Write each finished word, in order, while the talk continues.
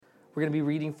We're going to be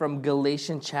reading from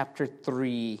Galatians chapter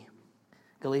 3.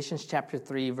 Galatians chapter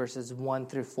 3, verses 1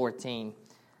 through 14.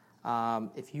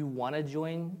 If you want to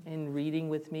join in reading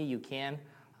with me, you can,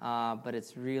 but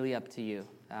it's really up to you.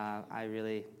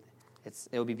 It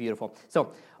will be beautiful.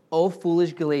 So, O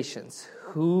foolish Galatians,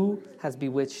 who has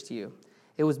bewitched you?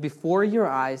 It was before your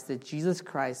eyes that Jesus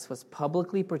Christ was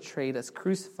publicly portrayed as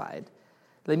crucified.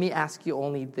 Let me ask you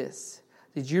only this.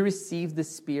 Did you receive the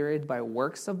Spirit by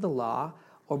works of the law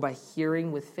or by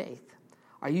hearing with faith?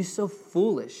 Are you so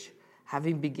foolish?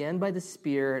 Having begun by the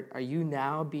Spirit, are you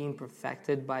now being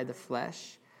perfected by the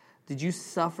flesh? Did you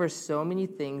suffer so many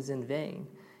things in vain?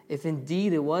 If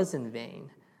indeed it was in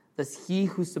vain, does he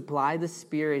who supplied the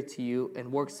Spirit to you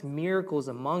and works miracles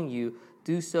among you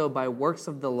do so by works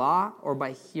of the law or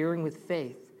by hearing with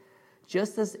faith?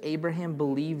 Just as Abraham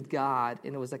believed God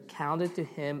and it was accounted to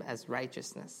him as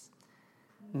righteousness.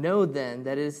 Know then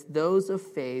that it is those of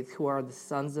faith who are the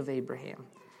sons of Abraham.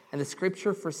 And the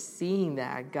scripture foreseeing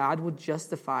that God would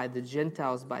justify the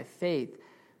Gentiles by faith,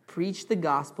 preached the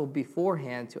gospel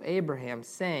beforehand to Abraham,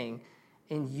 saying,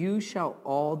 "In you shall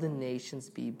all the nations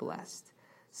be blessed."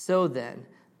 So then,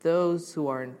 those who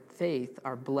are in faith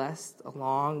are blessed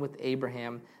along with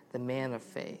Abraham, the man of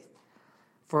faith.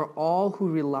 For all who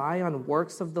rely on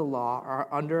works of the law are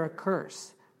under a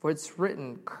curse. For it's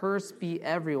written, "Cursed be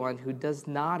everyone who does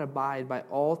not abide by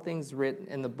all things written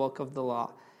in the book of the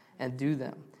law and do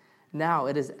them." Now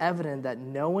it is evident that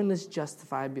no one is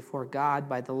justified before God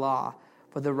by the law,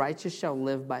 for the righteous shall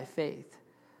live by faith.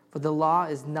 For the law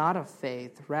is not of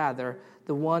faith, rather,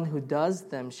 the one who does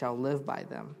them shall live by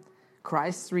them.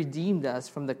 Christ redeemed us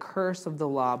from the curse of the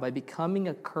law by becoming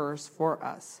a curse for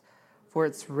us. For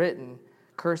it's written,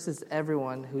 "Cursed is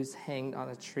everyone who's hanged on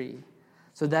a tree,"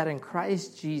 so that in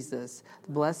Christ Jesus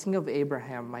the blessing of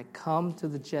Abraham might come to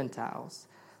the Gentiles,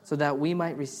 so that we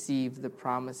might receive the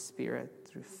promised Spirit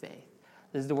through faith.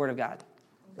 This is the word of God.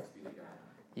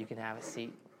 You can have a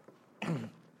seat.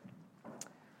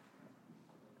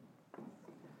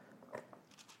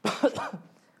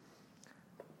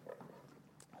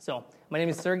 So, my name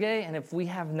is Sergey, and if we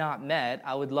have not met,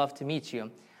 I would love to meet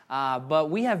you. But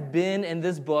we have been in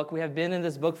this book. We have been in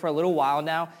this book for a little while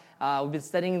now. We've been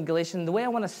studying Galatians. The way I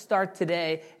want to start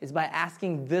today is by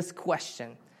asking this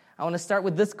question. I want to start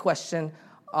with this question,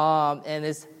 and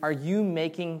is, are you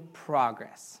making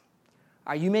progress?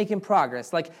 Are you making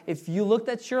progress? Like, if you looked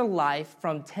at your life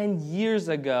from 10 years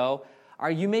ago,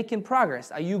 are you making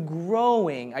progress? Are you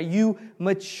growing? Are you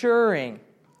maturing?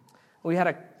 We had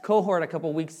a cohort a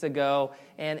couple weeks ago,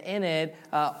 and in it,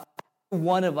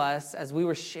 one of us, as we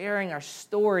were sharing our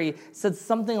story, said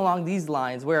something along these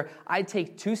lines, where I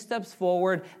take 2 steps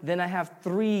forward, then I have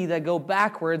 3 that go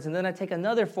backwards, and then I take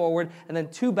another forward, and then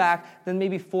 2 back, then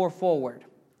maybe 4 forward.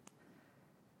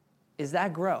 Is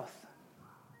that growth?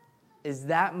 Is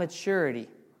that maturity?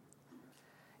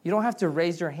 You don't have to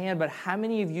raise your hand, but how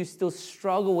many of you still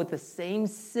struggle with the same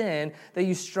sin that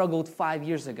you struggled 5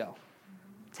 years ago,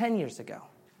 10 years ago?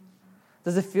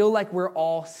 Does it feel like we're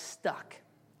all stuck?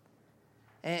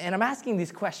 And I'm asking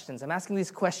these questions. I'm asking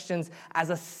these questions as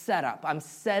a setup. I'm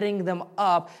setting them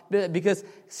up because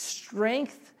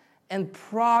strength and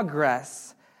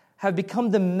progress have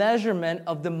become the measurement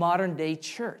of the modern day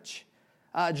church.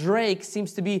 Drake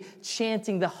seems to be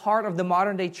chanting the heart of the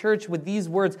modern day church with these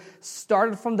words,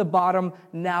 "Started from the bottom,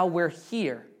 now we're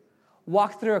here."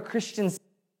 Walk through a Christian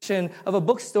section of a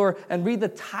bookstore and read the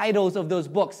titles of those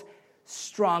books.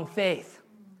 Strong Faith,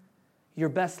 Your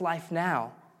Best Life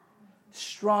Now,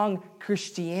 Strong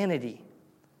Christianity.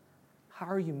 How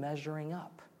are you measuring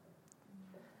up?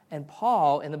 And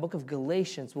Paul, in the book of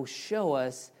Galatians, will show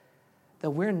us that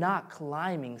we're not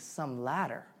climbing some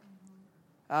ladder.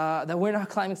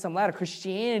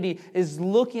 Christianity is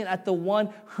looking at the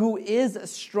one who is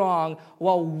strong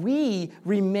while we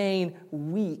remain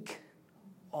weak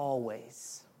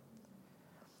always.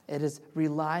 It is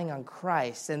relying on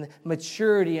Christ, and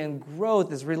maturity and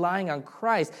growth is relying on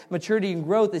Christ. Maturity and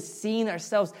growth is seeing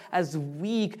ourselves as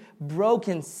weak,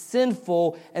 broken,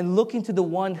 sinful, and looking to the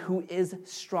one who is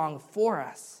strong for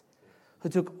us, who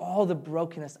took all the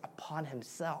brokenness upon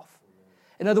himself.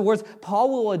 In other words, Paul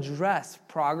will address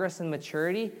progress and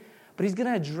maturity, but he's going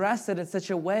to address it in such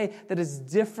a way that is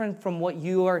different from what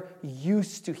you are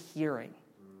used to hearing.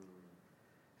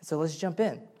 So let's jump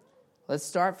in. Let's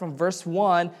start from verse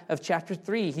 1 of chapter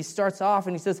 3. He starts off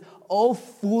and he says, O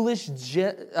foolish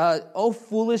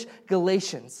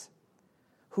Galatians,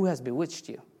 who has bewitched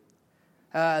you?"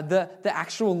 The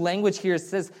actual language here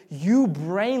says, "You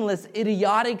brainless,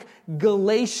 idiotic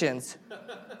Galatians,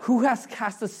 who has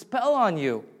cast a spell on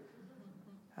you?"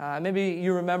 Maybe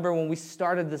you remember when we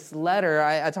started this letter,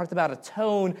 I talked about a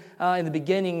tone in the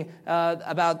beginning,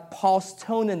 about Paul's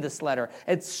tone in this letter.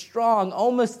 It's strong,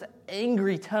 almost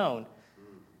angry tone.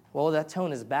 Well, that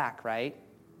tone is back, right?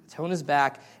 The tone is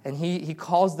back, and he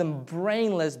calls them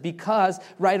brainless because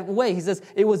right away he says,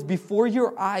 it was before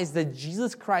your eyes that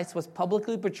Jesus Christ was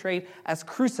publicly portrayed as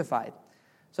crucified.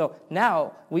 So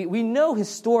now, we know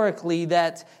historically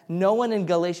that no one in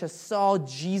Galatia saw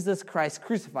Jesus Christ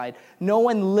crucified. No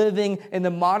one living in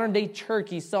the modern-day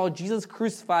Turkey saw Jesus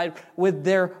crucified with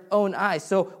their own eyes.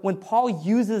 So when Paul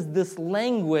uses this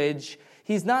language,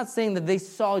 he's not saying that they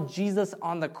saw Jesus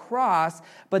on the cross,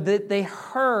 but that they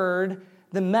heard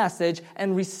the message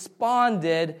and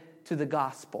responded to the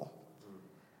gospel.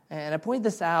 And I point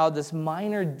this out, this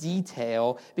minor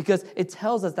detail, because it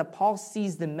tells us that Paul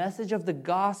sees the message of the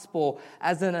gospel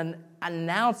as an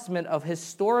announcement of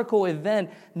historical event,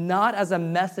 not as a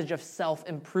message of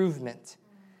self-improvement.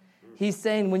 He's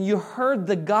saying when you heard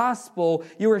the gospel,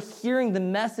 you were hearing the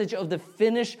message of the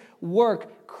finished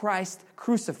work, Christ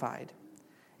crucified.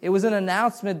 It was an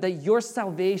announcement that your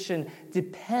salvation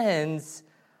depends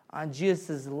on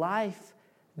Jesus' life,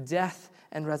 death,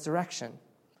 and resurrection.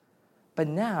 But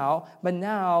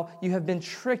now you have been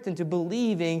tricked into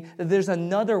believing that there's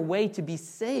another way to be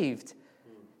saved.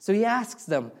 So he asks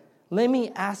them, let me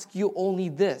ask you only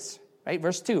this, right?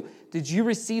 Verse 2, did you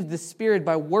receive the Spirit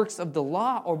by works of the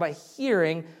law or by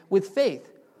hearing with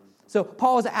faith? So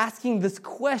Paul is asking this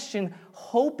question,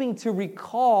 hoping to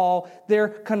recall their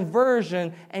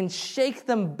conversion and shake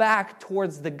them back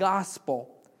towards the gospel.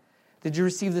 Did you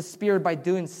receive the Spirit by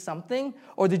doing something?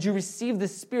 Or did you receive the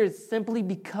Spirit simply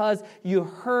because you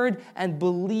heard and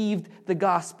believed the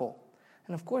gospel?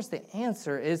 And of course, the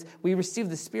answer is we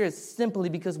received the Spirit simply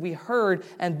because we heard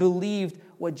and believed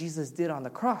what Jesus did on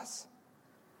the cross.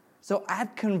 So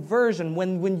at conversion,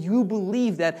 when you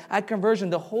believe that, at conversion,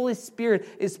 the Holy Spirit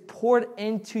is poured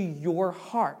into your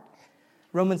heart.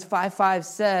 Romans 5:5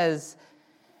 says,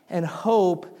 and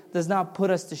hope does not put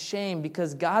us to shame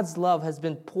because God's love has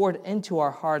been poured into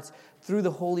our hearts through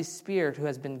the Holy Spirit who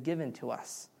has been given to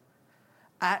us.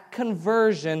 At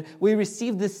conversion, we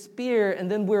receive the Spirit and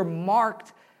then we're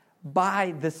marked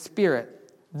by the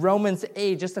Spirit. Romans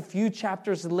 8, just a few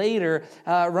chapters later,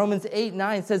 Romans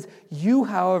 8:9 says, you,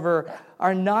 however,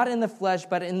 are not in the flesh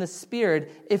but in the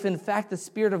Spirit, if in fact the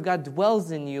Spirit of God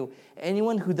dwells in you.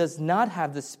 Anyone who does not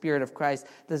have the Spirit of Christ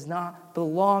does not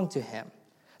belong to him.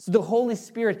 So the Holy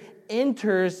Spirit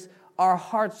enters our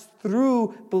hearts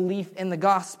through belief in the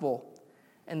gospel.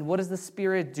 And what does the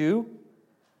Spirit do?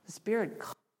 The Spirit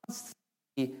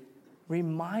constantly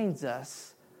reminds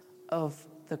us of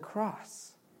the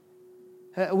cross.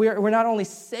 We're not only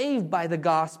saved by the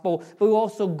gospel, but we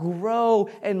also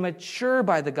grow and mature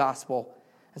by the gospel.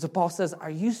 And so Paul says, are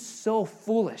you so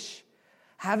foolish?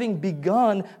 Having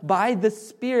begun by the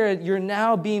Spirit, you're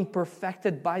now being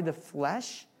perfected by the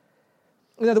flesh?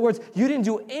 In other words, you didn't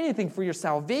do anything for your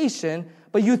salvation,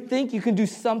 but you think you can do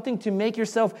something to make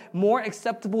yourself more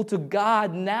acceptable to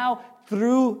God now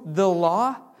through the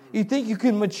law? You think you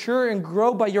can mature and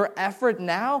grow by your effort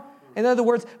now? In other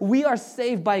words, we are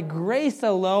saved by grace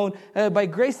alone, by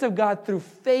grace of God through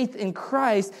faith in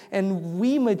Christ, and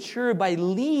we mature by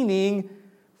leading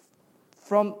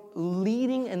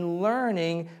and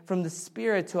learning from the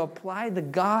Spirit to apply the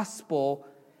gospel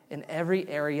in every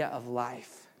area of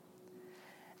life.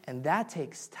 And that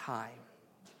takes time.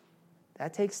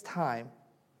 That takes time.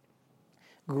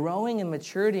 Growing in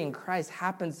maturity in Christ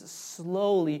happens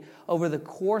slowly over the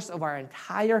course of our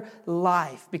entire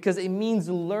life because it means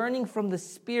learning from the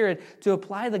Spirit to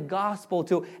apply the gospel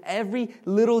to every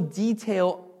little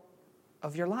detail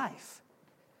of your life.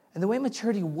 And the way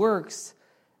maturity works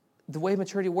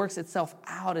itself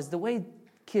out is the way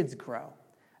kids grow.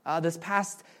 This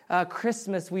past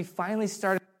Christmas, we finally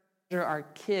started our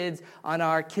kids on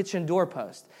our kitchen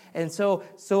doorpost. And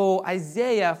so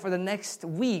Isaiah, for the next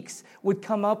weeks, would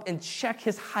come up and check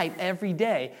his height every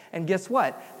day. And guess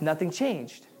what? Nothing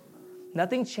changed.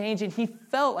 Nothing changed, and he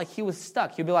felt like he was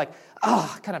stuck. He'd be like,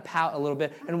 kind of pout a little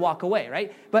bit and walk away,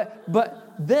 right?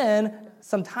 But then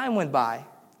some time went by,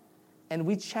 and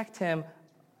we checked him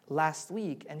last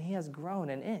week, and he has grown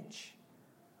an inch.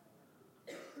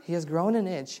 He has grown an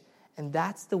inch, and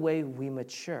that's the way we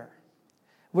mature.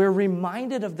 We're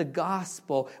reminded of the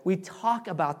gospel. We talk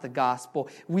about the gospel.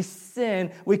 We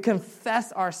sin. We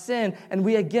confess our sin. And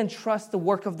we again trust the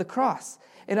work of the cross.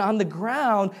 And on the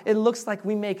ground, it looks like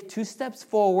we make 2 steps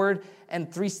forward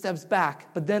and 3 steps back.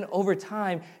 But then over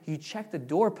time, you check the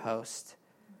doorpost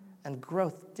and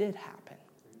growth did happen.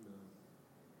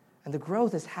 And the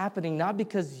growth is happening not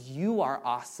because you are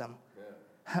awesome,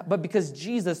 but because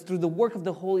Jesus, through the work of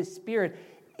the Holy Spirit,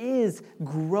 is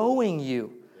growing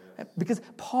you. Because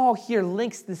Paul here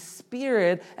links the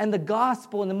Spirit and the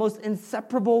gospel in the most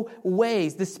inseparable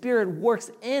ways. The Spirit works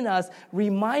in us,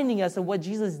 reminding us of what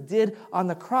Jesus did on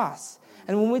the cross.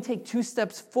 And when we take 2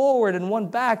 steps forward and 1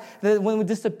 back, when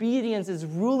disobedience is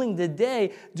ruling the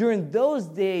day, during those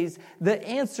days, the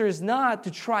answer is not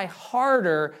to try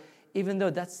harder, even though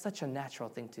that's such a natural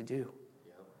thing to do.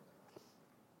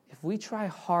 If we try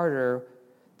harder,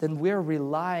 then we're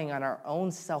relying on our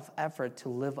own self-effort to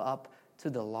live up to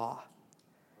the law.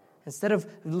 Instead of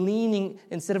leaning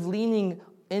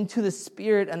into the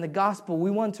Spirit and the gospel, we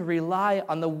want to rely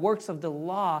on the works of the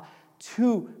law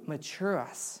to mature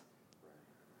us.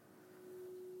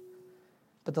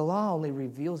 But the law only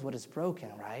reveals what is broken,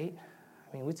 right?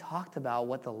 I mean, we talked about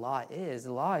what the law is.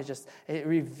 The law is just, it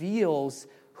reveals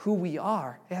who we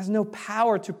are. It has no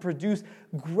power to produce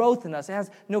growth in us. It has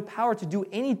no power to do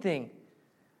anything.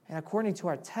 And according to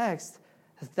our text,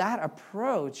 that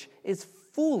approach is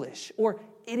foolish or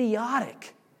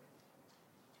idiotic.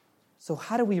 So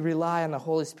how do we rely on the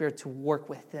Holy Spirit to work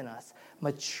within us,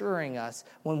 maturing us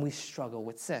when we struggle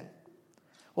with sin?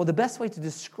 Well, the best way to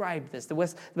describe this,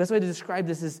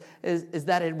 is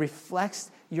that it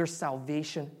reflects your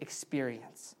salvation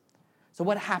experience. So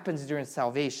what happens during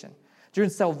salvation? During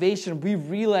salvation, we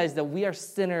realize that we are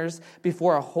sinners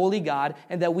before a holy God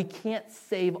and that we can't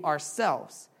save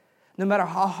ourselves. No matter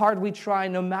how hard we try,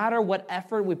 no matter what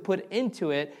effort we put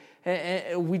into it,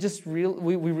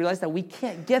 we realize that we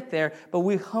can't get there, but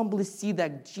we humbly see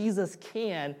that Jesus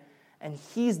can, and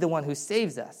He's the one who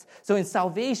saves us. So in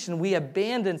salvation, we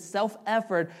abandon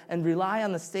self-effort and rely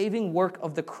on the saving work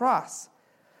of the cross.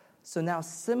 So now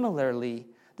similarly,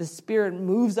 the Spirit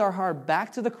moves our heart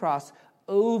back to the cross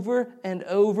over and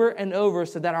over and over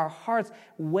so that our hearts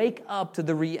wake up to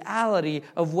the reality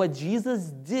of what Jesus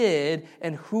did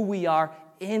and who we are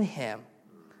in Him.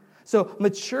 So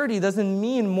maturity doesn't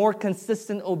mean more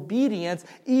consistent obedience,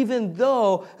 even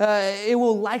though it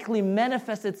will likely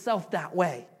manifest itself that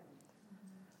way.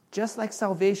 Just like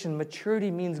salvation,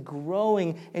 maturity means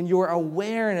growing in your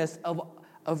awareness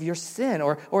of your sin,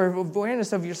 or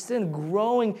awareness of your sin,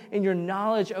 growing in your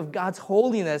knowledge of God's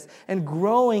holiness, and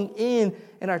growing in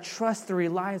our trust and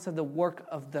reliance of the work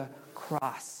of the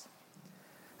cross.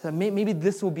 So maybe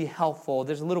this will be helpful.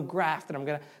 There's a little graph that I'm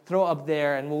going to throw up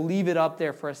there, and we'll leave it up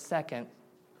there for a second.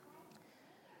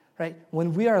 Right?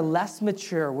 When we are less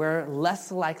mature, we're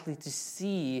less likely to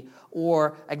see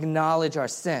or acknowledge our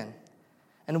sin.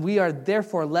 And we are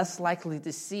therefore less likely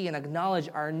to see and acknowledge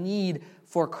our need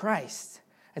for Christ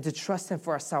and to trust Him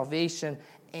for our salvation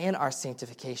and our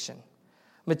sanctification.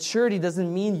 Maturity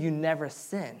doesn't mean you never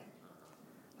sin.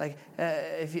 Like,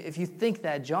 if you think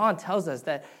that, John tells us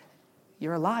that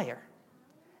you're a liar.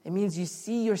 It means you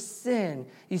see your sin,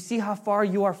 you see how far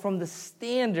you are from the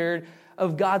standard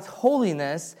of God's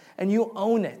holiness, and you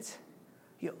own it.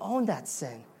 You own that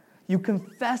sin. You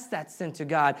confess that sin to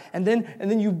God, and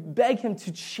then you beg Him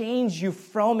to change you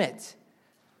from it.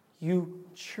 You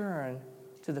turn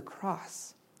to the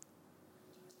cross.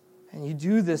 And you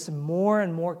do this more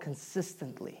and more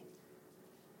consistently.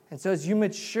 And so as you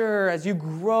mature, as you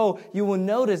grow, you will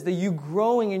notice that you're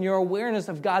growing in your awareness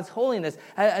of God's holiness.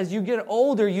 As you get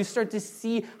older, you start to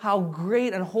see how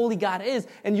great and holy God is,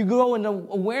 and you grow in the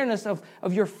awareness of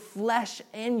your flesh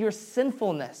and your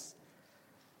sinfulness.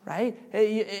 Right?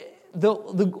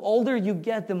 The older you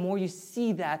get, the more you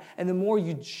see that, and the more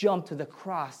you jump to the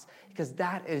cross, because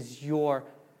that is your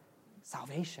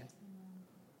salvation.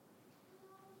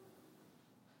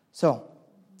 So,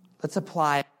 let's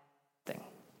apply thing.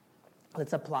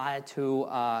 Let's apply it to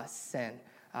sin.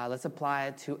 Let's apply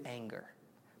it to anger.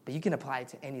 But you can apply it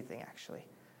to anything, actually.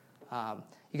 You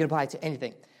can apply it to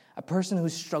anything. A person who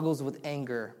struggles with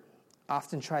anger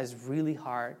often tries really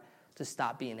hard to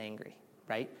stop being angry,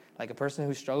 right? Like a person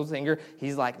who struggles with anger,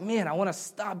 he's like, man, I want to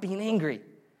stop being angry.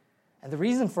 And the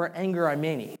reason for anger are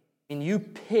many. And you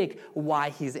pick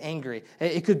why he's angry.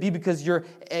 It could be because your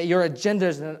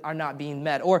agendas are not being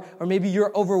met. Or maybe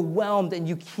you're overwhelmed and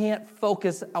you can't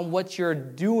focus on what you're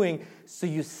doing, so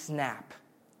you snap.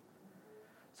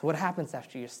 So what happens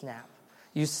after you snap?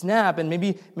 You snap and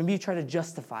maybe you try to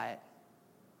justify it.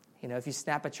 You know, if you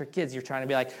snap at your kids, you're trying to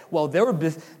be like, well, they were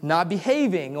not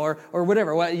behaving or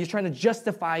whatever. Well, you're trying to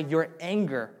justify your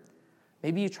anger.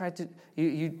 Maybe you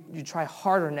try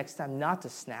harder next time not to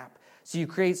snap. So you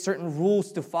create certain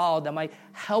rules to follow that might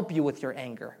help you with your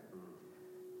anger.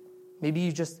 Maybe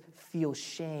you just feel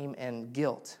shame and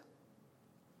guilt.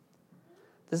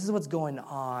 This is what's going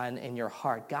on in your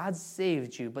heart. God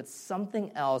saved you, but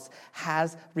something else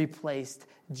has replaced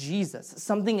Jesus.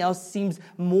 Something else seems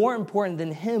more important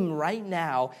than him right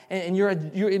now. And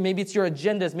maybe it's your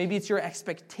agendas, maybe it's your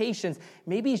expectations,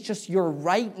 maybe it's just your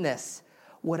rightness.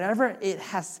 Whatever it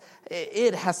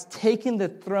has taken the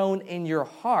throne in your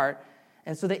heart.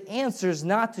 And so the answer is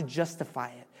not to justify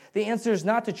it. The answer is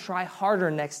not to try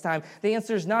harder next time. The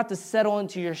answer is not to settle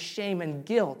into your shame and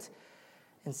guilt.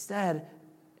 Instead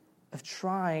of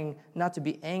trying not to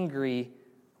be angry,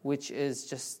 which is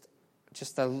just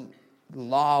a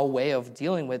law way of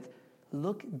dealing with,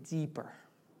 look deeper.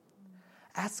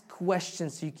 Ask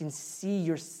questions so you can see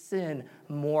your sin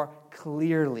more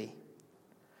clearly.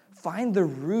 Find the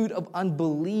root of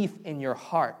unbelief in your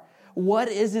heart. What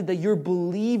is it that you're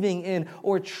believing in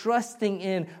or trusting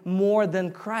in more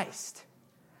than Christ?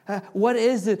 What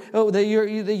is it that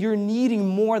you're needing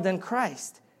more than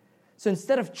Christ? So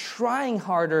instead of trying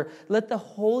harder, let the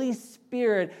Holy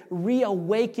Spirit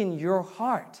reawaken your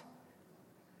heart.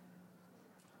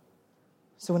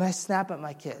 So when I snap at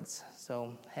my kids,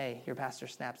 so hey, your pastor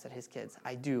snaps at his kids.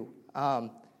 I do. I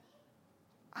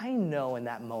know in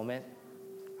that moment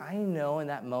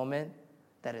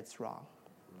that it's wrong.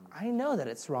 I know that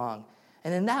it's wrong.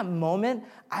 And in that moment,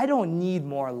 I don't need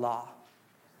more law.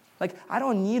 I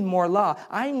don't need more law.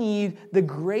 I need the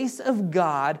grace of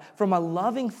God from a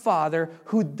loving Father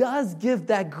who does give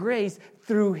that grace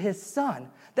through his Son.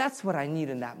 That's what I need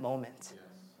in that moment. Yes.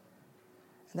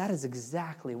 And that is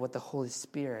exactly what the Holy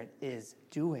Spirit is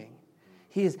doing.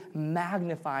 He is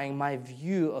magnifying my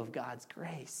view of God's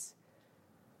grace.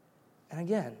 And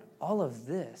again, all of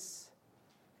this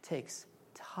takes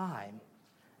time.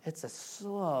 It's a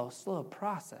slow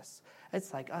process.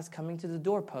 It's like us coming to the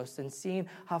doorpost and seeing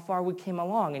how far we came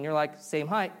along. And you're like, same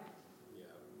height. Yeah.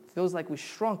 Feels like we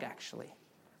shrunk, actually.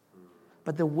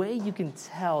 But the way you can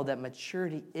tell that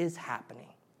maturity is happening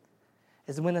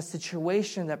is when a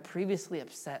situation that previously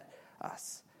upset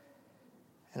us,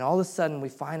 and all of a sudden we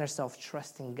find ourselves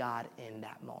trusting God in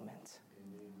that moment.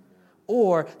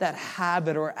 Or that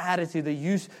habit or attitude they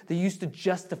used to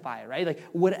justify it, right?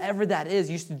 Whatever that is,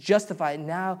 used to justify it.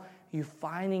 Now you're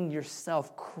finding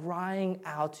yourself crying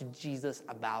out to Jesus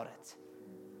about it.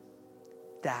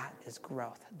 That is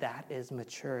growth. That is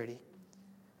maturity.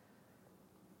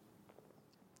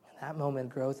 In that moment,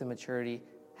 growth and maturity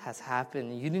has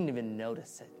happened. You didn't even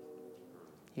notice it.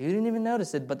 You didn't even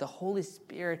notice it, but the Holy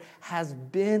Spirit has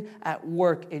been at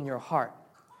work in your heart.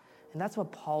 And that's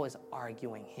what Paul is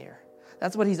arguing here.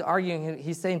 That's what he's arguing.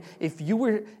 He's saying, if you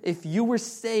were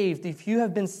saved, if you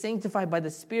have been sanctified by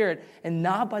the Spirit and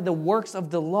not by the works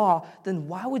of the law, then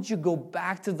why would you go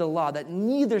back to the law that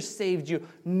neither saved you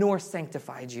nor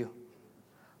sanctified you?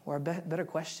 Or a better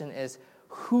question is,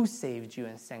 who saved you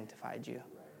and sanctified you?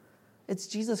 It's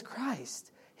Jesus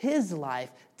Christ, his life,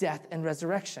 death, and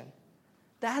resurrection.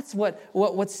 That's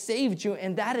what saved you,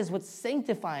 and that is what's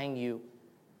sanctifying you.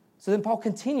 So then Paul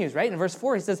continues, right? In verse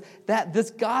 4, he says that this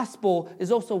gospel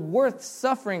is also worth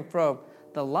suffering from.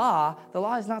 The law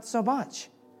is not so much.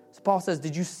 So Paul says,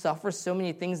 did you suffer so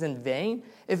many things in vain,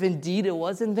 if indeed it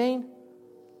was in vain?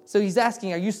 So he's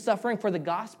asking, are you suffering for the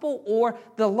gospel or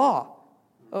the law?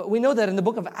 We know that in the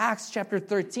book of Acts chapter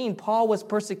 13, Paul was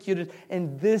persecuted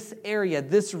in this area,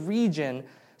 this region.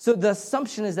 So the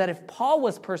assumption is that if Paul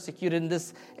was persecuted in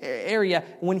this area,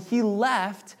 when he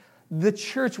left, the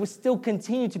church would still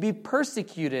continue to be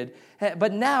persecuted.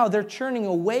 But now they're turning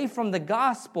away from the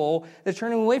gospel. They're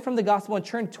turning away from the gospel and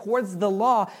turn towards the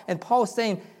law. And Paul is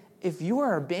saying, if you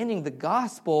are abandoning the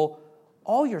gospel,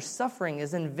 all your suffering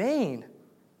is in vain.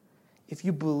 If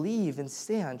you believe and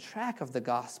stay on track of the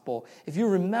gospel, if you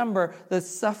remember that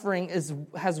suffering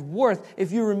has worth,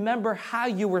 if you remember how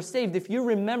you were saved, if you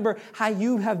remember how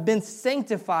you have been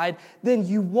sanctified, then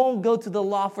you won't go to the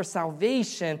law for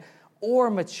salvation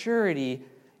or maturity,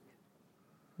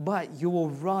 but you will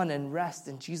run and rest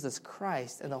in Jesus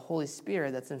Christ and the Holy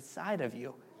Spirit that's inside of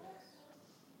you.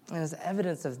 And as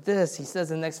evidence of this, he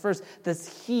says in the next verse,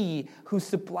 does he who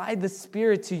supplied the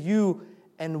Spirit to you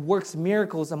and works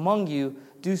miracles among you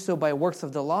do so by works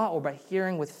of the law or by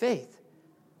hearing with faith?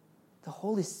 The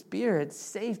Holy Spirit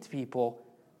saved people.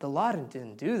 The law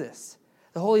didn't do this.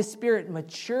 The Holy Spirit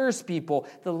matures people.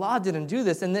 The law didn't do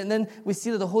this. And then we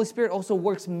see that the Holy Spirit also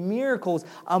works miracles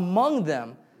among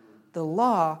them. The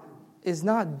law is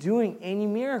not doing any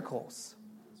miracles.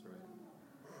 That's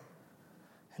right.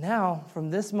 And now,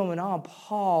 from this moment on,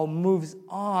 Paul moves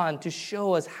on to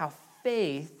show us how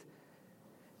faith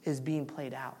is being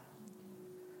played out.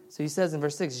 So he says in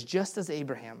verse 6, just as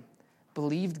Abraham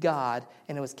believed God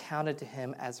and it was counted to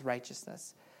him as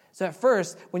righteousness. So at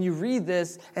first, when you read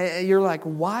this, you're like,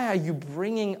 why are you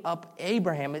bringing up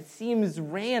Abraham? It seems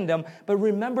random, but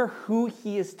remember who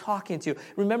he is talking to.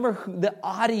 Remember the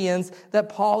audience that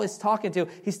Paul is talking to.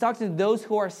 He's talking to those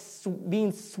who are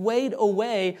being swayed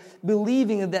away,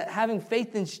 believing that having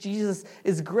faith in Jesus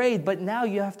is great, but now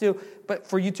you have to, but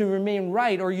for you to remain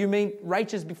right or you remain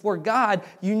righteous before God,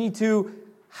 you need to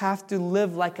have to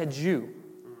live like a Jew.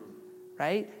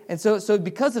 Right? And so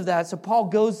because of that, so Paul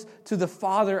goes to the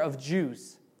father of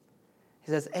Jews.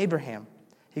 He says, Abraham.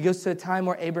 He goes to a time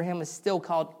where Abraham is still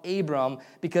called Abram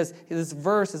because this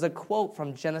verse is a quote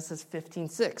from Genesis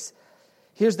 15:6.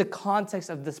 Here's the context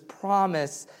of this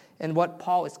promise and what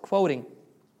Paul is quoting.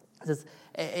 It says,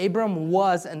 Abram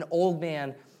was an old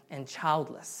man and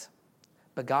childless,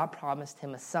 but God promised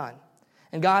him a son.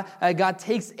 And God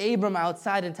takes Abram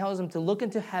outside and tells him to look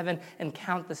into heaven and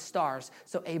count the stars.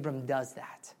 So Abram does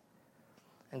that.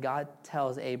 And God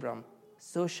tells Abram,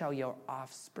 so shall your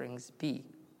offsprings be.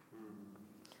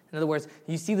 In other words,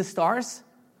 you see the stars?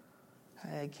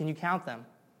 Can you count them?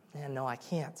 No, I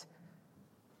can't.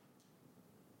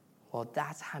 Well,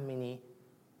 that's how many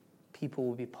people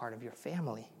will be part of your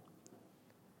family.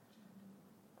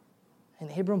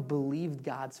 And Abram believed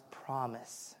God's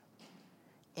promise,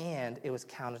 and it was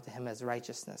counted to him as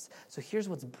righteousness. So here's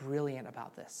what's brilliant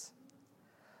about this.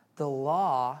 The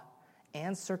law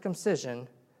and circumcision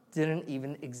didn't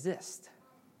even exist.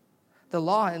 The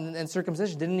law and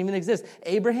circumcision didn't even exist.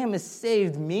 Abraham is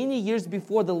saved many years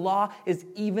before the law is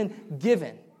even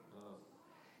given.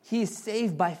 He is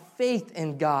saved by faith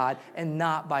in God and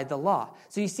not by the law.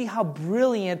 So you see how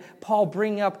brilliant Paul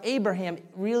bringing up Abraham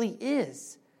really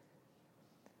is.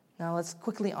 Now let's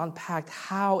quickly unpack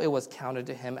how it was counted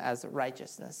to him as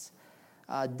righteousness.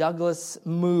 Douglas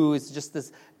Moo is just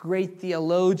this great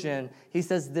theologian. He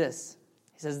says this.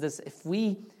 If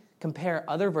we compare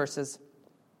other verses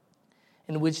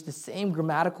in which the same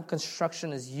grammatical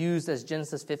construction is used as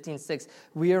Genesis 15:6,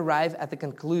 we arrive at the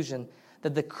conclusion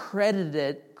that the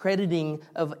crediting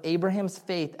of Abraham's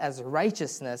faith as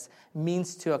righteousness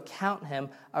means to account him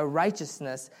a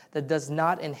righteousness that does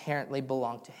not inherently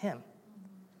belong to him.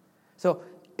 So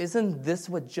isn't this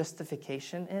what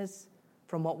justification is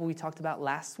from what we talked about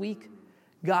last week?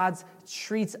 God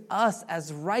treats us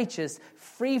as righteous,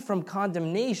 free from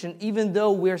condemnation, even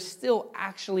though we're still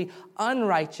actually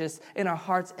unrighteous in our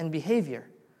hearts and behavior.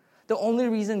 The only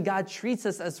reason God treats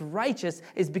us as righteous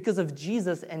is because of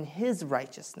Jesus and his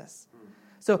righteousness.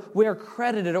 So we are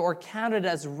credited or counted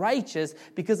as righteous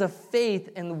because of faith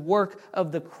in the work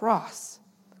of the cross.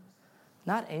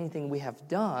 Not anything we have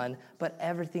done, but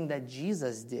everything that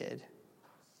Jesus did.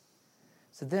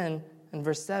 So then, in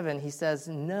verse 7, he says,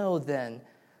 know then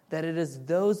that it is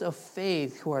those of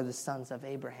faith who are the sons of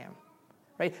Abraham.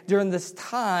 Right? During this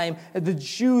time, the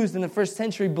Jews in the first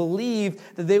century believed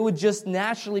that they would just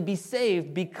naturally be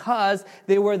saved because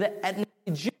they were the ethnic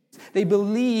Jews. They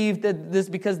believed that this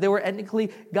because they were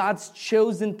ethnically God's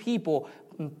chosen people.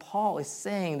 And Paul is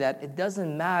saying that it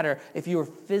doesn't matter if you are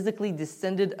physically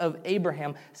descended of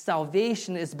Abraham.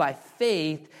 Salvation is by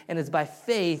faith, and it's by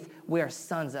faith we are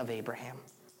sons of Abraham.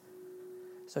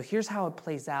 So here's how it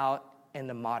plays out in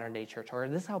the modern day church, or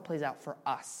this is how it plays out for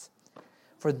us.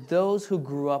 For those who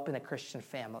grew up in a Christian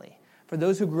family,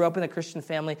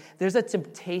 there's a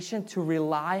temptation to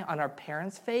rely on our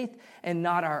parents' faith and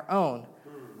not our own.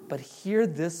 But hear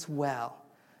this well.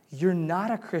 You're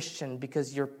not a Christian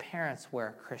because your parents were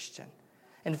a Christian.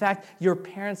 In fact, your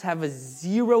parents have a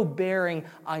zero bearing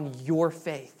on your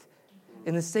faith.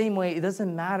 In the same way, it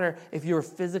doesn't matter if you're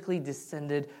physically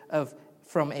descended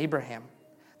from Abraham.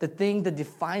 The thing that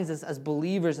defines us as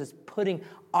believers is putting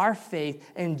our faith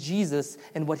in Jesus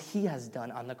and what he has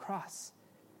done on the cross.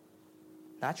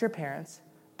 Not your parents,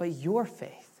 but your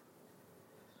faith.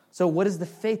 So what is the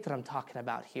faith that I'm talking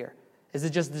about here? Is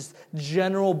it just this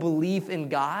general belief in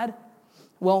God?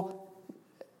 Well,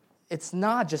 it's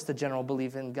not just a general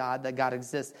belief in God, that God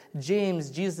exists. James,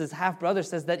 Jesus' half-brother,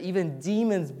 says that even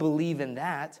demons believe in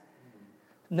that.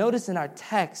 Notice in our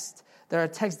text that our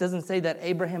text doesn't say that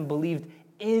Abraham believed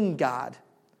in God.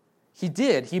 He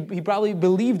did. He probably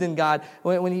believed in God,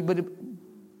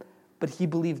 but he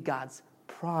believed God's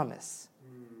promise.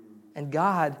 And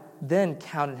God then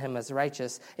counted him as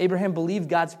righteous. Abraham believed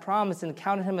God's promise and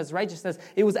counted him as righteousness.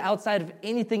 It was outside of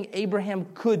anything Abraham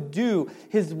could do.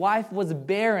 His wife was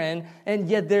barren, and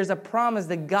yet there's a promise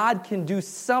that God can do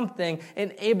something,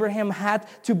 and Abraham had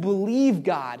to believe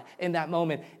God in that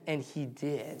moment, and he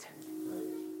did.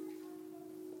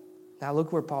 Now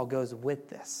look where Paul goes with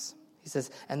this. He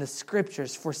says, and the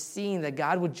scriptures, foreseeing that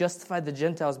God would justify the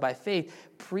Gentiles by faith,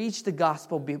 preached the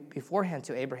gospel beforehand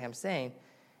to Abraham, saying,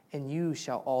 in you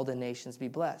shall all the nations be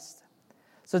blessed.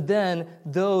 So then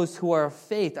those who are of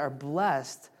faith are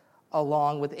blessed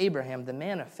along with Abraham, the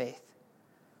man of faith.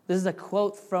 This is a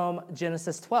quote from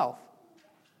Genesis 12.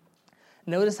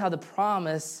 Notice how the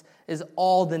promise is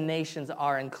all the nations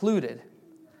are included.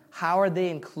 How are they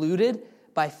included?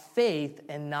 By faith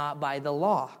and not by the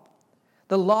law.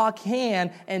 The law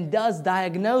can and does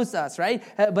diagnose us, right?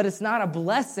 But it's not a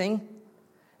blessing.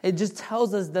 It just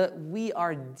tells us that we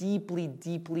are deeply,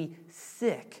 deeply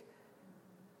sick.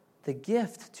 The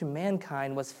gift to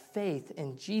mankind was faith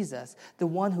in Jesus, the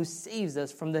one who saves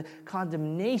us from the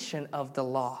condemnation of the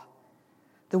law,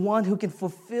 the one who can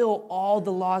fulfill all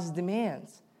the law's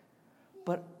demands.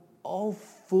 But oh,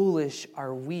 foolish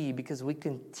are we because we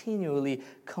continually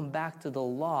come back to the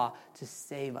law to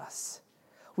save us.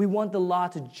 We want the law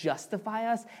to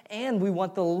justify us, and we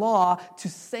want the law to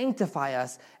sanctify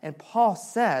us. And Paul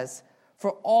says,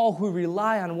 for all who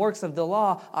rely on works of the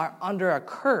law are under a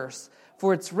curse.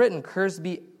 For it's written, cursed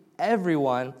be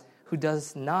everyone who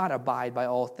does not abide by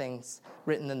all things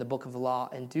written in the book of the law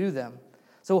and do them.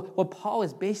 So what Paul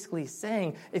is basically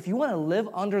saying, if you want to live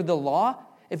under the law,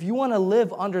 if you want to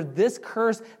live under this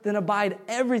curse, then abide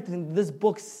everything this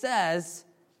book says.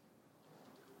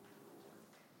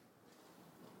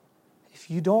 If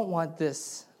you don't want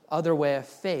this other way of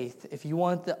faith, if you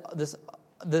want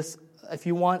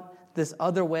this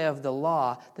other way of the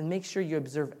law, then make sure you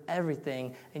observe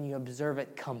everything and you observe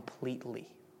it completely.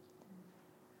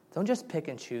 Don't just pick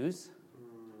and choose.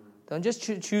 Don't just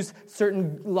choose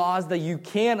certain laws that you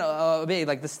can obey,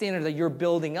 like the standard that you're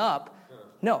building up.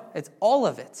 No, it's all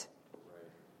of it.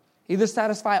 Either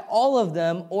satisfy all of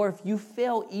them, or if you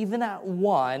fail even at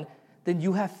one, then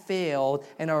you have failed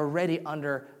and are already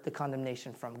under the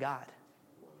condemnation from God.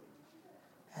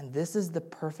 And this is the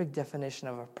perfect definition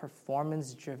of a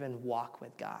performance-driven walk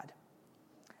with God.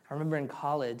 I remember in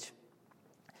college,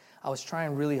 I was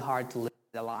trying really hard to live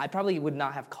by the law. I probably would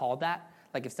not have called that.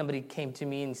 Like if somebody came to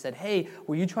me and said, hey,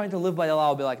 were you trying to live by the law?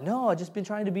 I'll be like, no, I've just been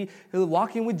trying to be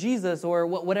walking with Jesus, or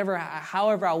whatever,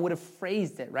 however I would have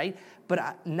phrased it, right?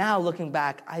 But now looking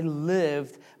back, I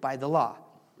lived by the law.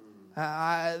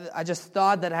 I just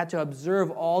thought that I had to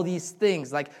observe all these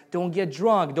things, like don't get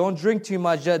drunk, don't drink too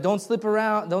much, don't sleep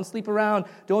around,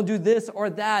 don't do this or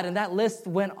that, and that list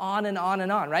went on and on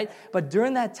and on, right? But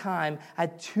during that time, I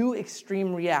had two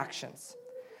extreme reactions.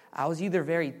 I was either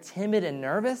very timid and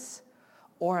nervous,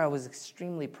 or I was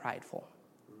extremely prideful.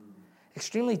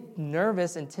 Extremely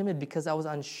nervous and timid because I was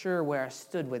unsure where I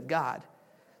stood with God.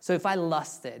 So if I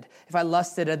lusted,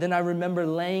 and then I remember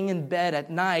laying in bed at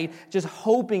night just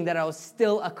hoping that I was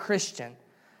still a Christian.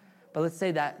 But let's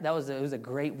say that it was a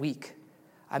great week.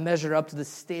 I measured up to the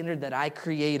standard that I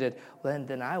created. Well,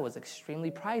 then I was extremely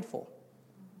prideful.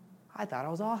 I thought I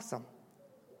was awesome.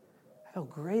 I felt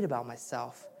great about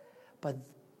myself. But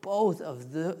both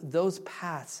of those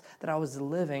paths that I was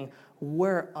living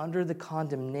were under the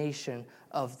condemnation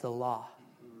of the law.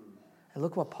 And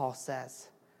look what Paul says.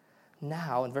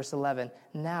 Now, in verse 11,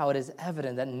 now it is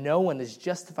evident that no one is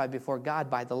justified before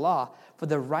God by the law, for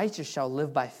the righteous shall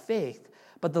live by faith.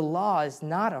 But the law is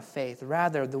not of faith.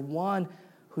 Rather, the one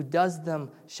who does them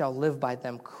shall live by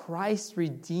them. Christ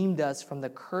redeemed us from the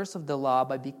curse of the law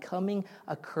by becoming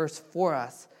a curse for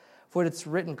us. For it's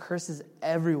written, curses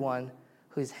everyone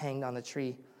who is hanged on the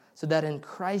tree, so that in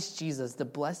Christ Jesus the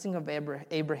blessing of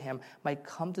Abraham might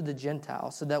come to the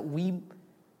Gentiles, so that we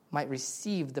might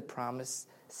receive the promised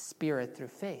Spirit through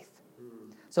faith.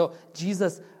 So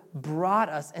Jesus brought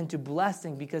us into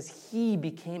blessing because he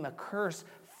became a curse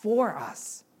for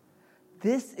us.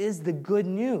 This is the good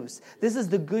news. This is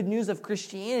the good news of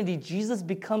Christianity. Jesus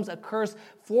becomes a curse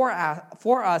for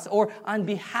us, or on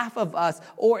behalf of us,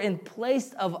 or in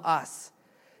place of us.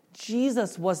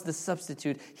 Jesus was the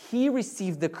substitute. He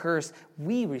received the curse.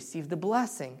 We received the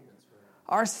blessing.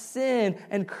 Our sin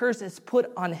and curse is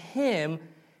put on him.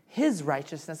 His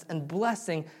righteousness and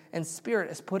blessing and spirit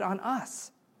is put on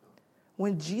us.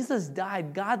 When Jesus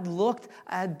died, God looked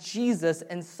at Jesus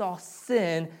and saw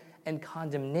sin and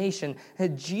condemnation.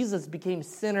 And Jesus became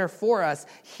sinner for us.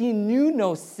 He knew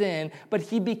no sin, but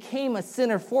he became a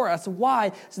sinner for us.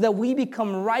 Why? So that we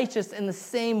become righteous in the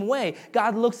same way.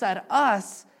 God looks at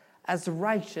us as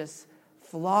righteous,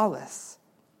 flawless.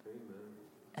 Amen.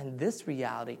 And this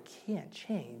reality can't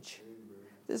change.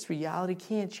 This reality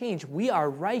can't change. We are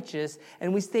righteous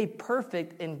and we stay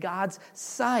perfect in God's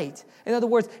sight. In other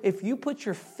words, if you put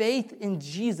your faith in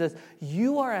Jesus,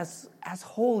 you are as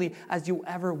holy as you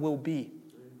ever will be.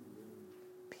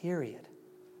 Period.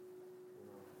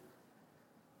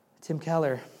 Tim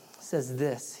Keller says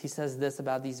this. He says this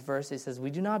about these verses. He says,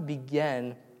 we do not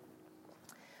begin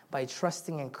by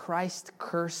trusting in Christ,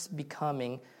 curse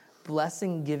becoming,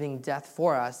 blessing giving death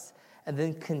for us, and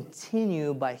then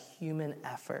continue by human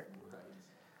effort,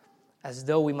 as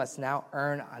though we must now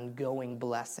earn ongoing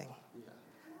blessing.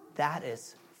 That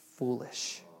is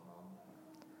foolish.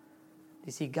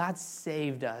 You see, God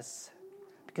saved us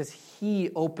because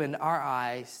he opened our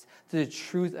eyes to the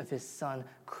truth of his Son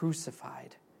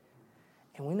crucified.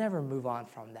 And we never move on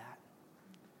from that.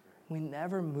 We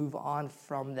never move on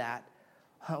from that.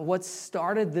 What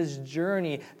started this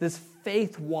journey, this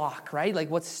faith walk, right?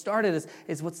 Like what started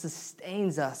is what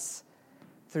sustains us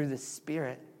through the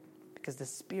Spirit, because the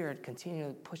Spirit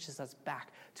continually pushes us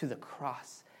back to the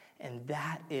cross. And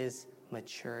that is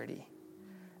maturity.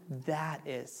 That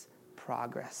is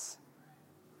progress.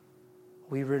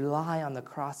 We rely on the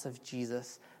cross of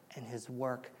Jesus and his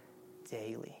work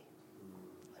daily.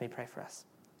 Let me pray for us.